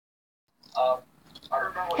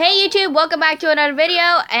Hey YouTube, welcome back to another video,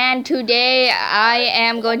 and today I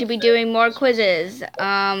am going to be doing more quizzes,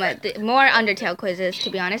 more Undertale quizzes, to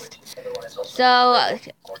be honest. So,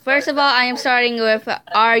 first of all, I am starting with,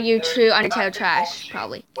 are you true Undertale trash?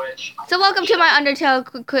 Probably. So welcome to my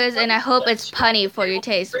Undertale quiz, and I hope it's punny for your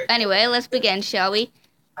taste. Anyway, let's begin, shall we?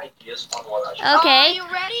 Okay,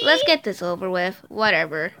 let's get this over with.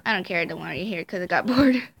 Whatever, I don't care, I don't want you here because I got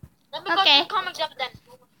bored. Okay.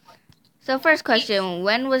 So first question,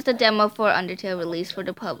 when was the demo for Undertale released for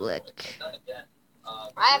the public?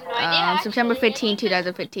 I have no idea. September 15,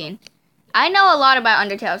 2015. I know a lot about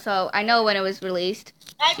Undertale, so I know when it was released.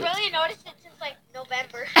 I've really noticed it since like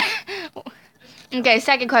November. Okay,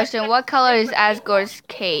 second question, what color is Asgore's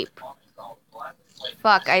cape?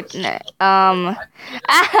 Fuck, I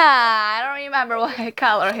don't remember what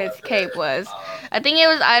color his cape was. I think it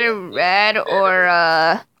was either red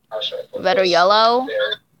or yellow.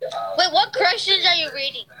 Wait, what questions are you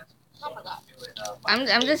reading? Oh my god.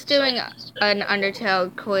 I'm just doing an Undertale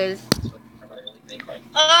quiz.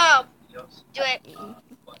 Oh, do it.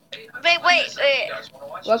 Wait.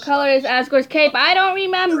 What color is Asgore's cape? I don't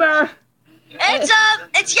remember. It's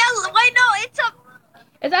yellow. Wait, no,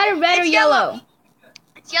 it's either red or yellow.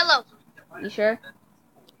 It's yellow. You sure?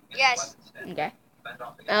 Yes. Okay.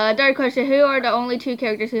 Third question, who are the only two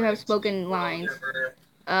characters who have spoken lines?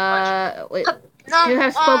 Wait. Who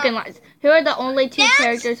have spoken lines? Who are the only two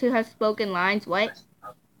characters who have spoken lines? What?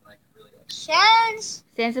 Sans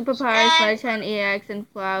and Papyrus, Medicine EX,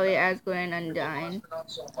 and Flowey, Asgore, and Undyne.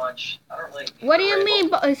 What do you mean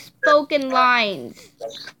by spoken lines?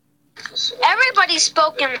 Everybody's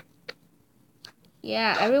spoken.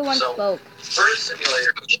 Yeah, everyone spoke. First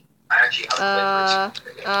simulator, I actually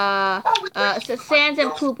so Sans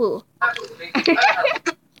and Poo Poo.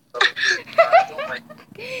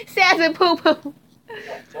 Sans and Poo Poo.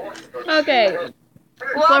 Okay.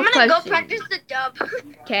 Well, I'm gonna go practice the dub.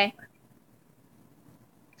 Okay.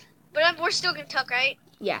 But we're still gonna talk, right?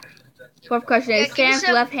 Yeah. Fourth question, is Sans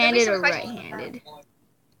left-handed or right-handed?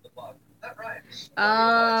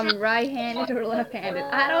 Right-handed or left-handed?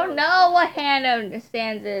 I don't know what hand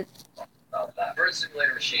Sans is.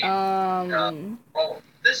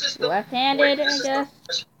 Left-handed, I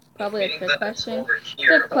guess. Probably a trick question.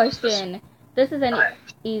 Fifth question. This is an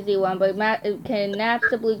easy one, but can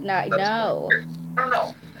Napstably not know?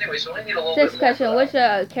 Sixth question. Which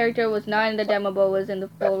character was not in the demo but was in the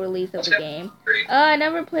full release of the game? I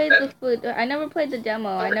never played the demo.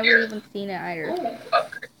 I never even seen it either.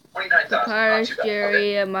 Papyrus,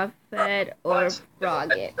 Jerry, Muffet, or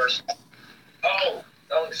Frogget? Oh,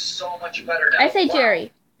 that looks so much better now. I say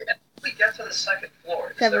Jerry. We get to the second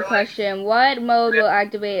floor. Seventh question. What mode will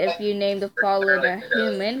activate if you name the fallen a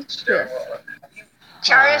human? Fifth.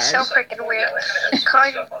 Chara is so freaking weird. Eighth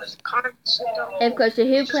question.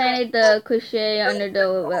 Who planted the cliche under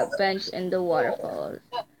the bench in the waterfalls?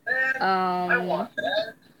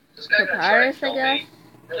 Papyrus, I guess.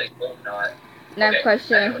 Ninth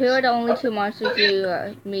question. Who are the only two monsters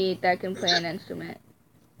you meet that can play an instrument?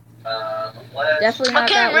 Definitely not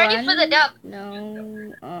that one. Okay, I'm ready for the dub.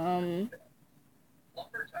 No.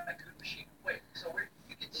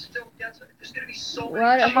 Who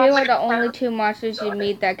are the only two monsters you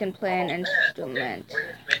meet that can play an instrument?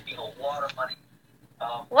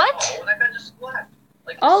 What?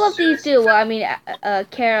 All of these do. Well, I mean,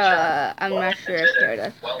 Chara, I'm not sure if Chara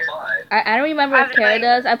does. I don't remember if Chara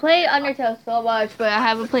does. I play Undertale so much, but I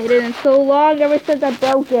haven't played it in so long, ever since I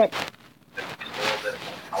broke it.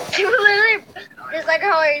 Literally, it's like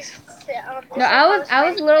how I No, I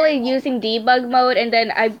was literally using debug mode, and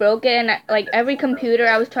then I broke it, and like every computer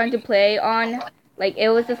I was trying to play on, like it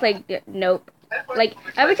was just like nope. Like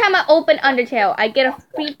every time I open Undertale, I get a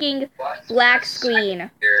freaking black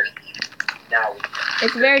screen.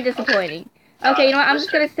 It's very disappointing. Okay, you know what? I'm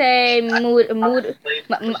just gonna say Mommyton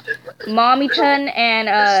and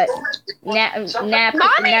Nap.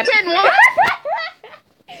 Mommyton, what?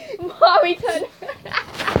 Mommyton.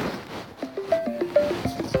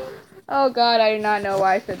 Oh god, I do not know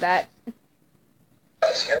why I said that.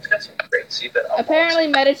 Apparently,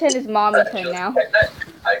 Mediton is Mommyton now.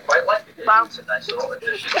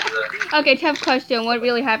 Okay, tough question. What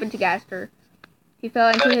really happened to Gaster? He fell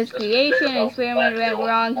into his creation, an experiment went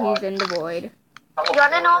wrong, he's in the void. You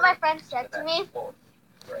wanna know what my friend said to me?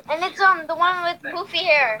 And it's the one with poofy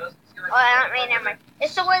hair. Oh, I don't really remember.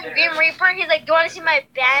 It's the one with Grim Reaper. He's like, do you want to see my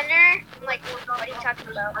banner? I'm like, what are you talking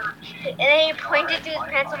about? And then he pointed to his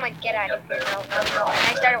pants. I'm like, get out of here. No. And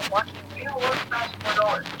I started walking.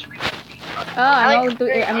 Oh,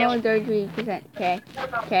 I'm only 33%. Okay.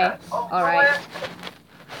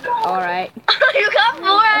 Alright. You got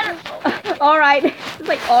more out of Alright. It's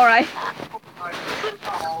like, alright.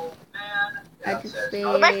 I just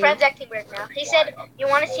Oh, my friend's acting weird now. He said, "You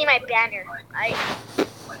want to see my banner?"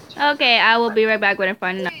 Okay, I will be right back when I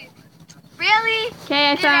find enough. Really?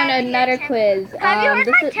 Okay, I found another quiz. Have you heard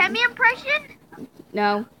this my is... Tammy impression?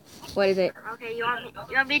 No. What is it? Okay, you want me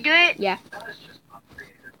to do it? Yeah.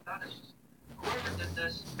 You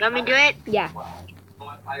want me to do it? Yeah.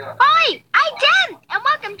 Oi! I'm Tim, and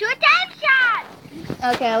welcome to a time shot.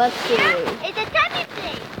 Okay, let's see. Yeah, it's a Tammy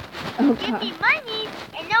thing. Oh, Give God. me money,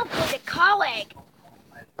 and they'll go to college.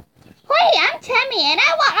 Hey, I'm Timmy, and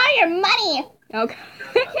I want all your money. Okay.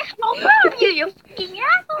 Oh, proud of you, you fucking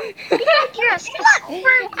asshole. Because you're a slut.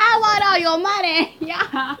 I want all your money.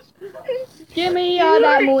 Yeah. Give me all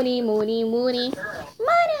that money. Money. Oi,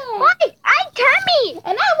 I'm Tammy, And I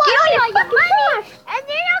want all your money, and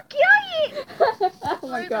then I'll kill you. Oh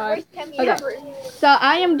my God. Tammy Okay. ever. So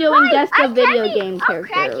I am doing just a I'm video Tammy. game I'll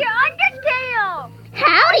crack character. your Undertale.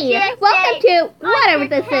 Howdy! Yes, Welcome yes. to whatever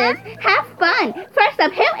this is. Have fun. First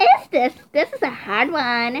up, who is this? This is a hard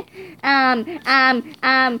one.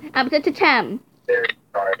 Tim.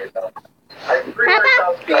 How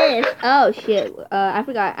about this? Oh shit. I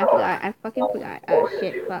forgot. I fucking forgot. Oh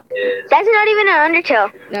shit. Fuck. That's not even an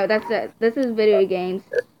Undertale. No, that's it. This is video games.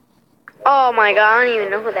 Oh my God, I don't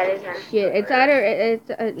even know who that is. Shit. It's either it's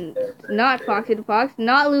not Foxy the Fox,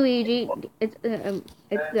 not Luigi. It's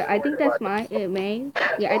I think that's May.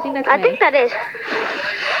 Yeah, I think that's May. I think that is.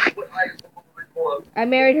 I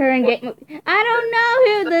married her in game. I don't know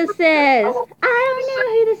who this is.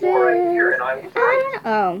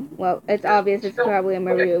 Oh, well, it's obvious. It's probably a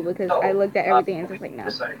Mario because I looked at everything and it's just like, no.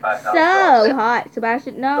 So hot,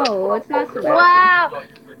 Sebastian. No, it's not Sebastian. Wow.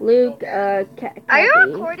 Luke. Are you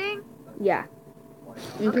Kathy. recording? Yeah.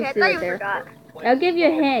 You Okay, I can see thought it you there. forgot. I'll give you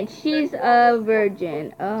a hint. She's a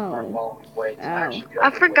virgin. Oh. I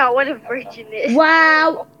forgot what a virgin is.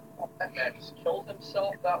 Wow.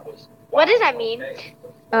 What does that mean?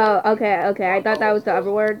 Oh, okay. I thought that was the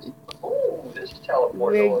other word.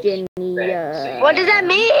 Virginia. What does that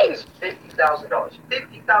mean?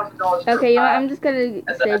 $50,000. Okay, you know what? I'm just gonna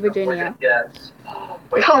say Virginia. It's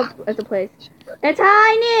a place. It's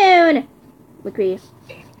high noon! McCree.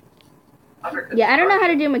 Yeah, I don't know how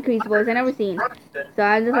to do McCree's voice. I never seen. So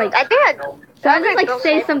I just like. I did. So I just like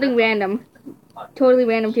say something random. Totally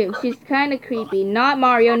random too. She's kind of creepy. Not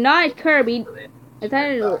Mario. Not Kirby. It's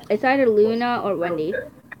either Luna or Wendy.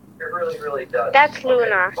 That's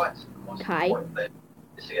Luna. Kai.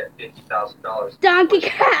 $50,000. Donkey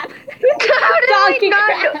crap. Donkey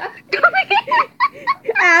crap.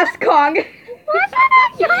 Ass Kong.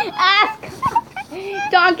 Ass.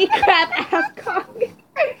 Donkey crap. Ass Kong.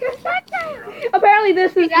 Apparently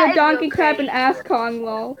this is the Donkey Crap and Ass Kong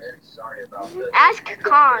lol. Ask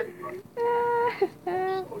Kong.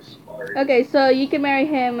 Okay, so you can marry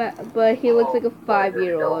him, but he looks like a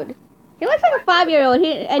 5-year-old. He looks like a 5-year-old,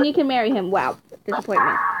 and you can marry him. Wow,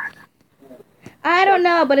 disappointment. I don't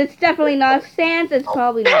know, but it's definitely not Sans. It's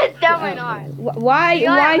probably not. It's definitely not. Why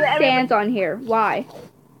Sans on here? Why?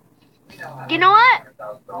 You know what?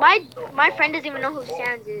 My friend doesn't even know who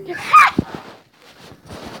Sans is.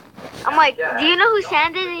 I'm like, do you know who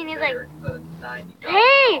Sans is? And he's like,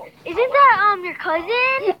 hey, isn't that your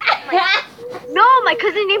cousin? I'm like, no, my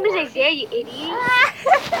cousin's name is Isaiah, you idiot.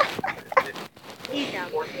 He's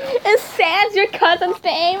dumb. Is Sans your cousin's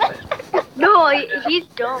name? No, he's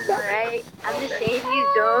dumb, alright? I'm just saying he's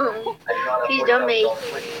dumb. He's dumb AF.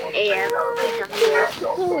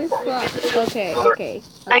 Holy fuck. Okay.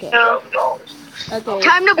 I know. Okay.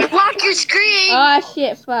 Time to block your screen! Oh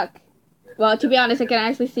shit, fuck. Well, to be honest, I can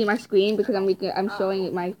actually see my screen because I'm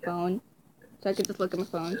showing my phone. So I can just look at my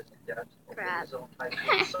phone. Crap.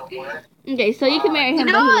 Okay, so you can marry him.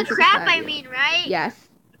 You know what crap I mean, right? Yes.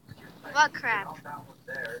 What crap?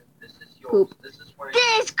 Poop.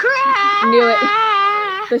 This crap! Knew it.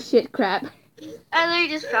 The shit crap. I literally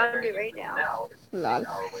just found it right now. Lol.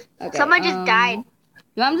 Okay, Someone just died.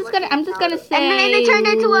 No, I'm just gonna say. And then they turned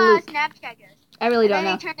into a Snapchat guy. I really don't And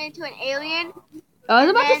then know. they turned into an alien. I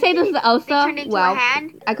was about to say this is Elsa. They turned into a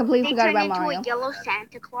hand. I completely They forgot turned about into Mario. a yellow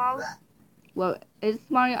Santa Claus. Well, it's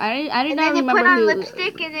Mario. I did And not then they remember put on who.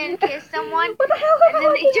 lipstick and then kissed someone. What the hell? And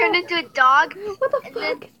then they turned into a dog. What the And fuck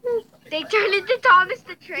then is this? they turned into Thomas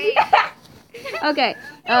the Train. Okay.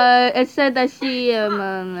 It said that she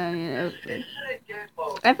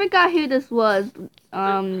I forgot who this was.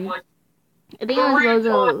 I think it was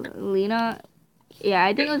Rosalina. Yeah,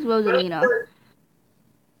 I think it was Rosalina.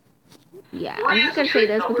 Yeah, I'm just gonna say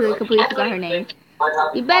this because I completely forgot her name.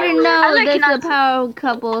 You better know this is a power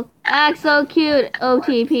couple. Act so cute,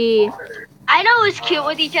 OTP. I know who's cute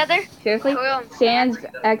with each other. Seriously? Cool. Sans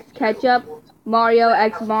X Ketchup. Mario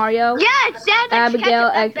X Mario. Yeah, it's Sandix Abigail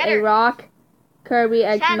ketchup. That's X A better. Rock. Kirby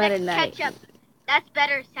X Meta Sandix Knight. ketchup. That's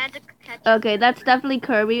better. Sandix ketchup. Okay, that's definitely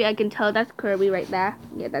Kirby. I can tell that's Kirby right there.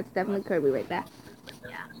 Yeah, that's definitely Kirby right there.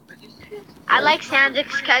 I like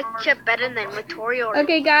Sandix ketchup better than Vittorio.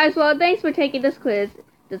 Okay, guys. Well, thanks for taking this quiz.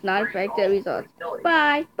 Does not affect the results.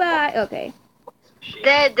 Bye. Bye. Okay.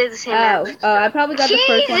 They're the same. I probably got the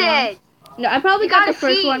first one wrong. Jesus! No, I probably You got the gotta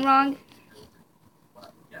first see. one wrong.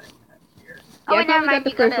 Oh, Yeah, I never probably got mind, the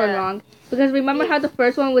you first one gotta- wrong. Because remember how the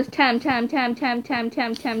first one was tem. Oh,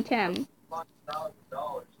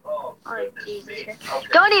 Jesus.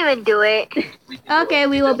 Don't even do it. Okay,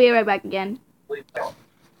 we will be right back again.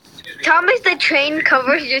 Thomas the Train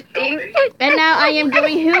covers your thing. And now I am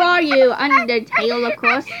doing Who Are You? Undertale, of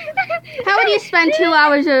course. How would you spend 2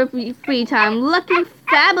 hours of free time? Looking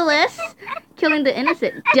fabulous, killing the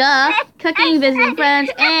innocent, duh, cooking, visiting friends,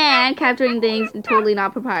 and capturing things totally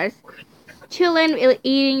not papyrus. Chilling,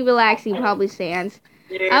 eating, relaxing, probably sands.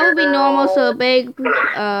 I would be normal, so bake,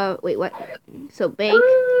 wait, what? So bake,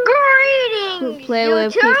 Greetings, play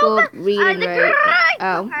with YouTube. people, read and The write. great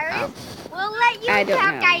Oh, papyrus will let you I don't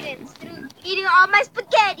have know. guidance through eating all my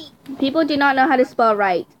spaghetti. People do not know how to spell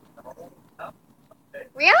right.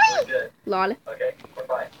 Really? Lol. Okay, we're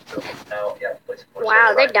fine. So now, yeah, please.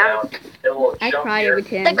 Wow, they're dumb. I cry every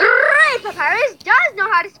time. The great papyrus does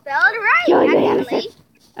know how to spell it right, actually.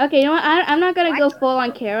 Okay, you know what? I'm not gonna go full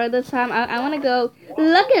on Chara this time. I want to go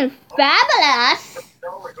looking fabulous.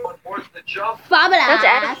 No, we're going towards the jump. Fabulous.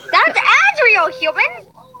 That's Adriel, human.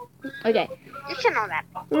 Okay. You should know that.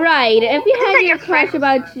 Right. If you had your crush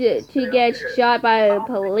about to get shot by a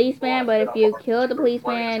policeman, but if you killed the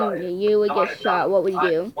policeman, you would get shot. What would you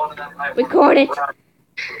do? Record it.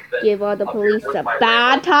 Give all the police a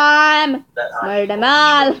bad time. Murder them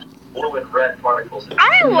all. Blue and red particles.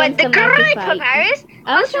 I would. The Convince them not to great fight. papyrus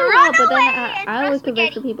I would must kill run them all, but then away and I press would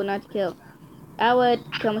convince the spaghetti. people not to kill. I would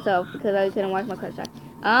kill myself because I couldn't watch my crush die.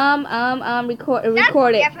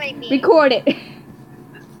 Record it. Definitely me. Record it.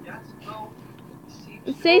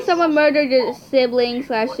 Say someone murdered your siblings.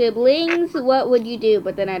 What would you do?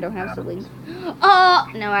 But then I don't have siblings. Oh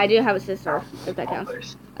no, I do have a sister. If that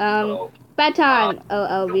counts. Bad time.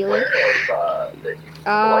 Oh, really?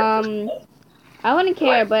 I wouldn't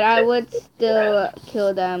care, but I would still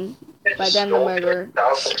kill them. By then the murderer.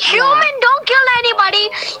 Human, don't kill anybody.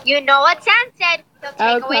 You know what Sam said. He'll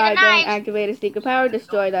I would take away cry, the then knives. activate a secret power,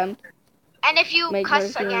 destroy them. And if you Make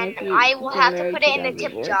cuss mercy again, if you I will have to married put it in to the them tip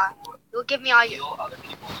before. jar. You'll give me all your...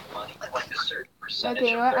 Okay,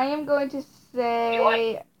 you know what? I am going to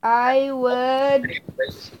say I would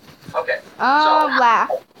Okay. laugh.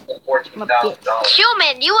 $14,000.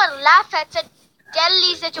 Human, you would laugh at such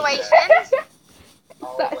deadly situations.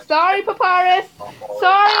 Sorry, Papyrus.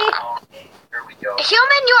 Sorry. Here we go.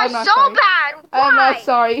 Human, you are I'm not so sorry. bad. Why? I'm not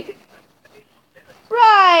sorry.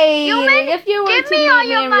 Right. Human, if you were give to me meet all me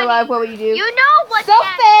your in money. real life, what would you do? You know what So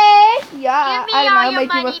fake. Yeah. Give me I don't all know. your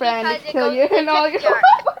Make you a money friend. because it Kill goes you to and all your picture.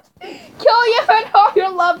 loved ones. Kill you and all your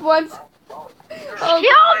loved ones. Oh,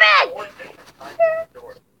 Human!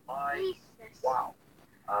 Jesus. Wow.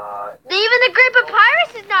 Even the great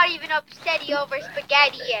papyrus is not even up steady over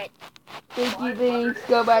spaghetti yet. Sticky things.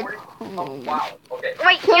 Go back home. Wow. Okay.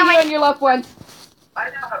 Wait, Kill you and human, your loved ones.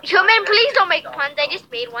 human, please don't make puns. I just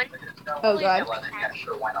made one. Oh, God. Yeah,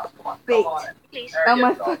 sure, why not? Come on. Fate. Come on. Please. Oh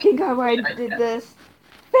my fucking God, why I did this?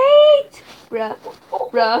 Fate! Bruh.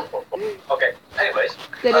 Bruh. Okay, anyways.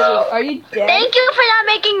 Are you dead? Thank you for not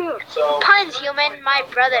making So, puns, human. My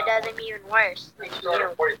brother does them even worse than you.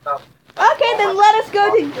 Okay, then let us go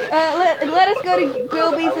to let us go to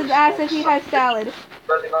Grillbeast's ass if he has salad.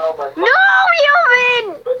 No,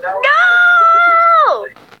 human! No!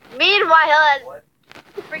 Meanwhile, as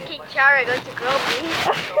freaking Chara goes to Groby.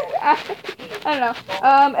 I don't know.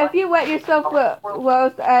 If you wet yourself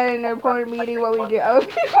whilst at an important meeting, what would you do?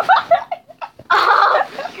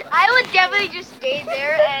 I would definitely just stay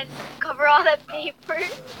there and cover all the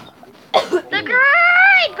papers. The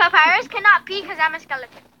great papyrus cannot pee because I'm a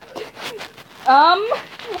skeleton.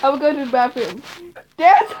 I would go to the bathroom.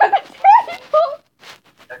 Dance on the table!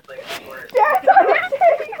 Dance on the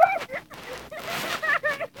table!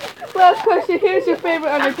 Last question, here's your favorite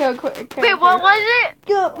Undertale character. Wait, what was it?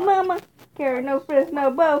 Good mama. Carrot, no frisk, no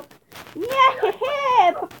both.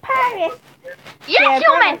 Yeah, papyrus. Yes,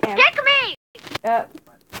 human! Pick me!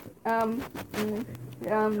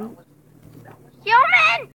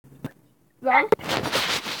 Human! Wrong?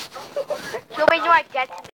 Human, you are dead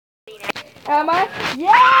to me now. Am I?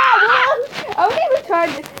 Yeah! Well, I'm gonna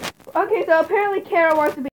charge. Okay, so apparently Chara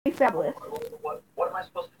wants to be fabulous. What am I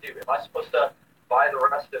supposed to do? Am I supposed to buy the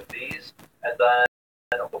rest of these and then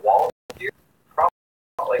the wall here?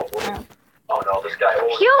 Oh no, this guy.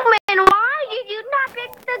 Human, why did you not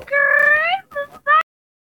pick the girl?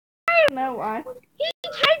 No, why? He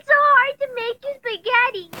tried so hard to make you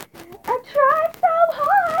spaghetti. I tried so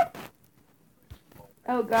hard.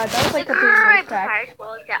 Oh god, that was like a previous track.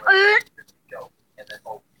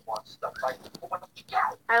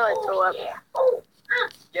 I would throw up.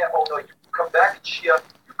 Yeah, oh no, you come back and she Do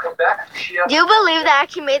you believe that I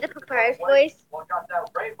actually made the papyrus voice? got that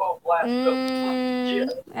rainbow blast.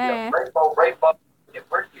 Rainbow.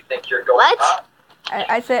 Where do you think you're going? What? Huh?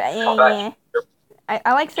 I said, yeah.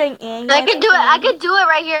 I like saying, yeah. I could do it. I could do it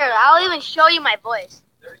right here. I'll even show you my voice.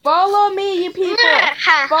 Follow me, you people.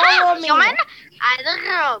 Follow me. Human? I don't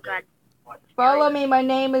know, God. Follow me. My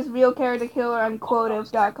name is Real Character Killer on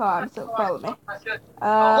Quotev.com. So follow me.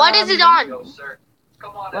 What is it on?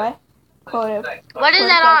 What? Quotev. What is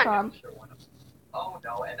that on? Oh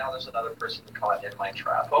no, and now there's another person caught in my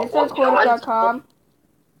trap. It's on Quotev.com.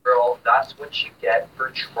 Girl, that's what you get for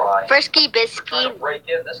trying. Frisky Trying biscuit. to break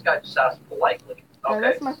in. This guy just asked politely. Oh, Okay.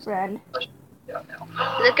 that's my friend. Yeah, now.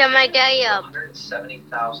 Look at my guy up.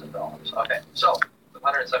 $170,000. Okay, so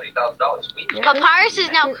 $170,000. We Yeah. Papyrus is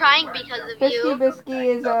now crying because of Frisky you. Bisky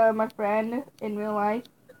is my friend in real life.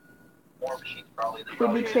 more machines probably than Who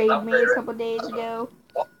probably betrayed an me a upgrader. couple days ago.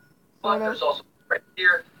 But Sort of. there's also right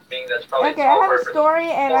here, being that's probably Okay, I have a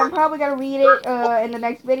story, and I'm probably gonna read it in the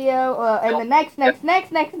next video. In the next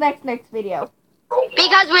video.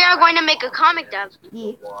 Because we are going to make a comic dub.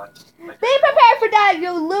 Yeah. Be prepared for that,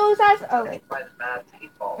 you losers. Oh wait.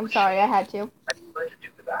 I'm sorry, I had to.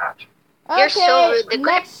 You're so rude. Okay,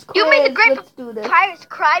 next quiz. You made the great Let's do this. papyrus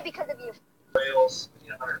cry because of you.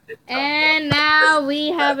 And now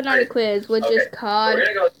we have another quiz, which is called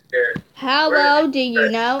How Well Do You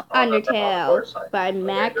Know Undertale by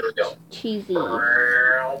Mac Cheesy.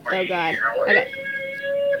 Oh god. Okay.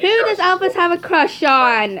 Who does Elvis have a crush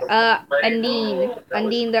on? Undine.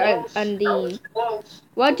 Undine.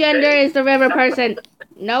 What gender is the river person?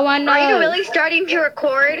 No one knows. Are you really starting to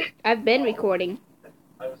record? I've been recording.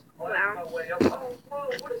 Wow.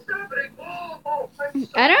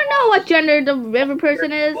 I don't know what gender the river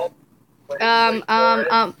person is. It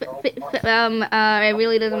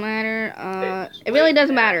really doesn't matter. It really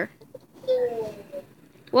doesn't matter.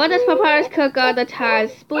 What does Papyrus cook all the time?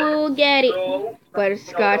 Spaghetti.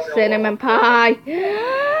 Butterscotch cinnamon pie. He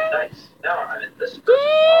I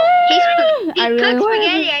really cooks wanna-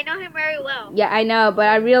 spaghetti. I know him very well. Yeah, I know, but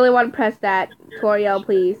I really want to press that. Torio,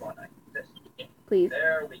 please. Please.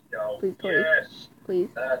 There we go. Please, Tori. Yes, Please.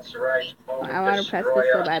 that's right. I want to press this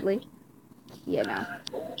so badly. Yeah, no.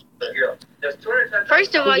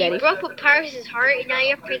 First of all, you Spaghetti. broke Papyrus's heart, and now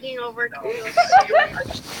you're freaking over.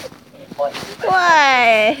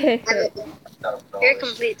 What? You're a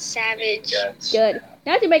complete savage. Good.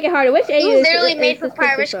 Not to make it harder, which You AUs literally is made this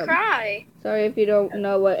Papyrus picture from? cry. Sorry if you don't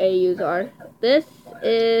know what AUs are. This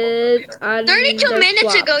is 32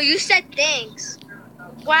 minutes Swap. ago, you said thanks.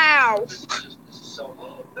 Wow.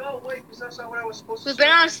 We've been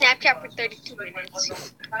on Snapchat for 32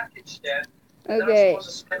 minutes. Okay,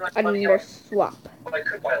 under swap.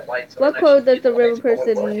 What code does the river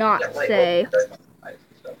person not say?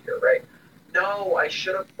 No, I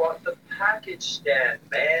should have bought the package stand,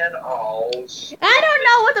 man. Oh, I don't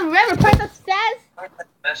know what the river person says. I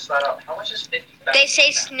messed that up. How much is 50? They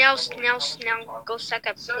say snell, go suck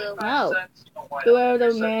up poo. No.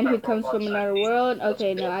 Whoever the man who comes from another world.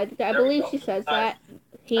 Okay, no, I believe she says that.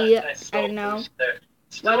 He, I don't know.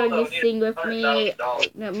 Why don't you sing with me?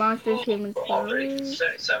 The monsters, humans, flowers.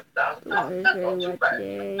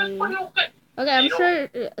 Okay, I'm sure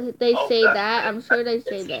they say that. I'm sure they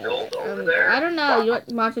say that. I don't know. You know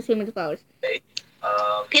what? Monsters, humans, flowers.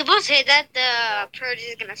 People say that the purge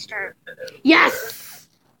is gonna start. Yes!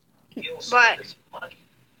 But.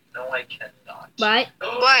 No, I cannot. But.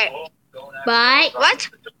 What? But. What?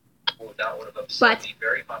 That would have upset But. me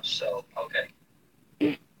very much so. Okay.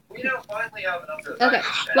 We now finally have enough. Okay.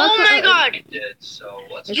 Oh my god! Did, so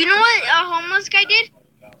let's You know what a homeless guy did?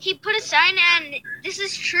 He put a sign, and this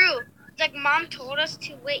is true. Like, Mom told us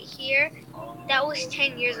to wait here. That was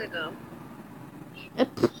 10 years ago.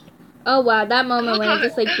 Oh wow, that moment when it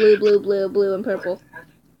just like blue, blue, blue, blue, and purple.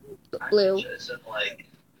 Blue.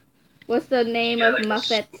 What's the name of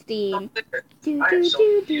Muffet Steam? No,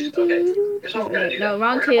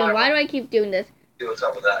 wrong tune. Why do I keep doing this? What's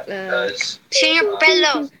up with that? Because Señor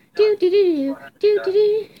Pelo. here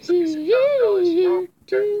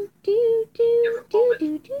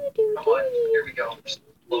we go.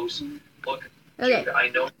 Close. Look. Okay. I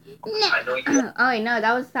know you. Oh wait, no,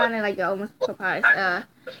 that was sounding like almost Papyrus.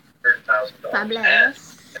 $100,000.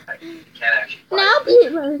 Fabulous. You can't actually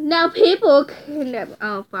buy Now people can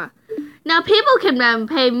fuck. Now people can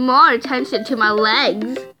pay more attention to my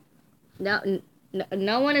legs.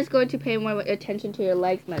 No one is going to pay more attention to your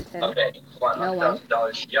legs, Martin. Okay, No one.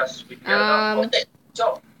 $100,000. Yes, we can get enough. Okay,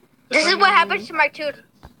 so This is what happens to my tooth.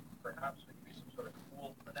 perhaps we can do some sort of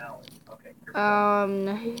cool finale. Okay.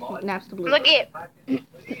 Here we go. Naps the blue. Look at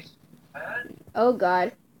Please. And Oh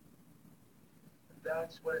God.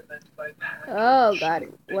 that's what it meant by Oh God.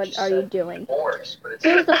 What are you doing? divorce, but it's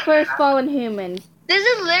Who's the first fallen human? this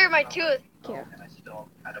is literally my tooth. Here. and I still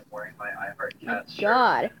kind of wearing my I Heart My Cats shirt.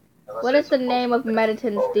 God. Unless What is it's the a name of post-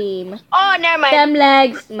 Mediton's theme? Oh, never mind. Them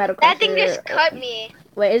legs. Metal Crusher. That thing just cut me.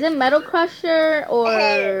 Wait, is it Metal Crusher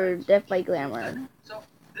or Death by Glamour? So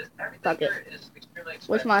this everything Fuck it. here is extremely expensive.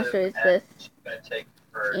 Which monster is and this? It's gonna take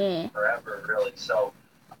Eh. forever, really. So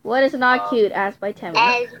What is not cute? Asked by Temmie.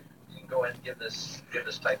 And you can go ahead and give this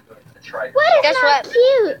tycoon a try. What is Guess not what?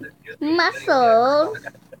 cute? Muscles.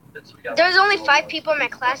 there's only 5 people in my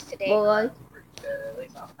class today. Boy. At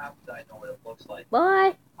least I know what it looks like.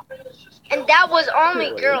 Boy. And that was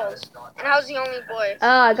only girls. And I was the only boy. Oh,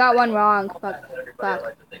 I got one wrong. Fuck.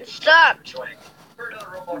 Fuck. Stop. For another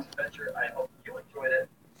Roblox adventure, I hope you enjoyed it.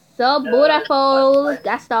 So beautiful.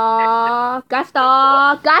 Gasta.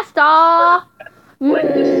 Gasta. Gasta.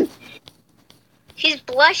 She's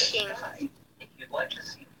blushing. If you'd like to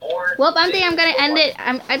see more, Well, I think I'm gonna end it.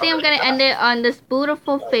 I think I'm gonna end it on this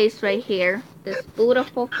beautiful face right here. This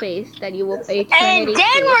beautiful face that you will pay And eternity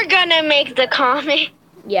then to. we're gonna make the comic.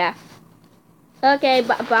 Yeah. Okay,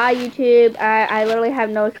 bye YouTube. I literally have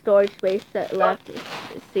no storage space left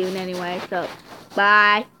soon anyway, so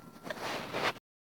bye.